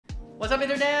What's up,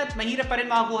 Internet? Mahirap pa rin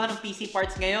makakuha ng PC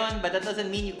parts ngayon, but that doesn't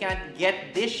mean you can't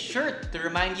get this shirt to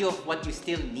remind you of what you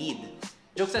still need.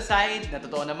 Jokes aside, na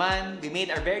totoo naman, we made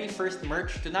our very first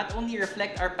merch to not only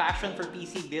reflect our passion for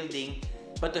PC building,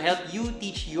 but to help you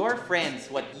teach your friends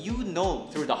what you know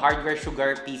through the Hardware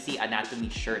Sugar PC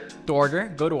Anatomy shirt. To order,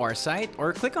 go to our site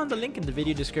or click on the link in the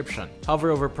video description.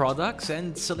 Hover over products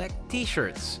and select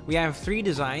t-shirts. We have 3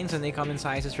 designs and they come in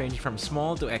sizes ranging from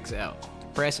small to XL.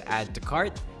 Press add to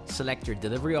cart, select your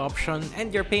delivery option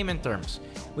and your payment terms.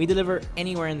 We deliver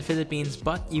anywhere in the Philippines,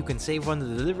 but you can save on the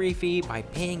delivery fee by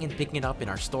paying and picking it up in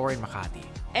our store in Makati.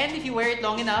 And if you wear it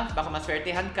long enough, baka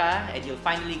maswertehan ka and you'll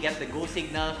finally get the go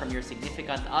signal from your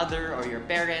significant other or your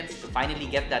parents to finally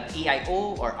get that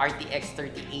AIO or RTX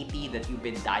 3080 that you've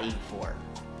been dying for.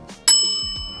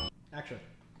 Action.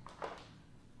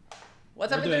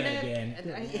 What's up, We're doing Internet? it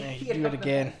again. Do it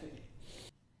again.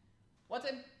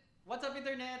 What's up,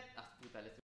 Internet? Ah, puta, let's